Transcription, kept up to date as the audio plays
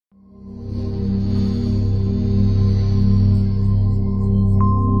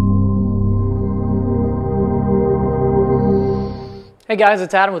Hey guys,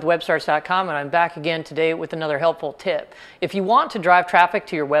 it's Adam with Webstarts.com, and I'm back again today with another helpful tip. If you want to drive traffic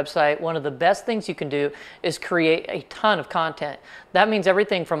to your website, one of the best things you can do is create a ton of content. That means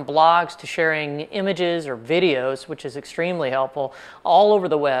everything from blogs to sharing images or videos, which is extremely helpful, all over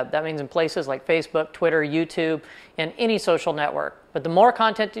the web. That means in places like Facebook, Twitter, YouTube, and any social network. But the more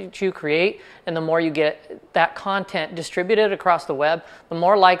content that you create and the more you get that content distributed across the web, the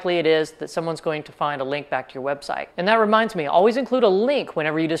more likely it is that someone's going to find a link back to your website. And that reminds me, always include a link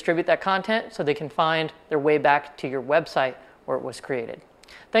whenever you distribute that content so they can find their way back to your website where it was created.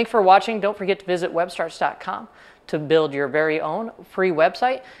 Thanks for watching. Don't forget to visit Webstarts.com to build your very own free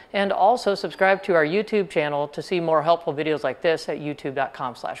website, and also subscribe to our YouTube channel to see more helpful videos like this at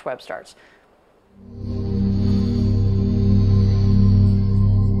youtube.com/webstarts.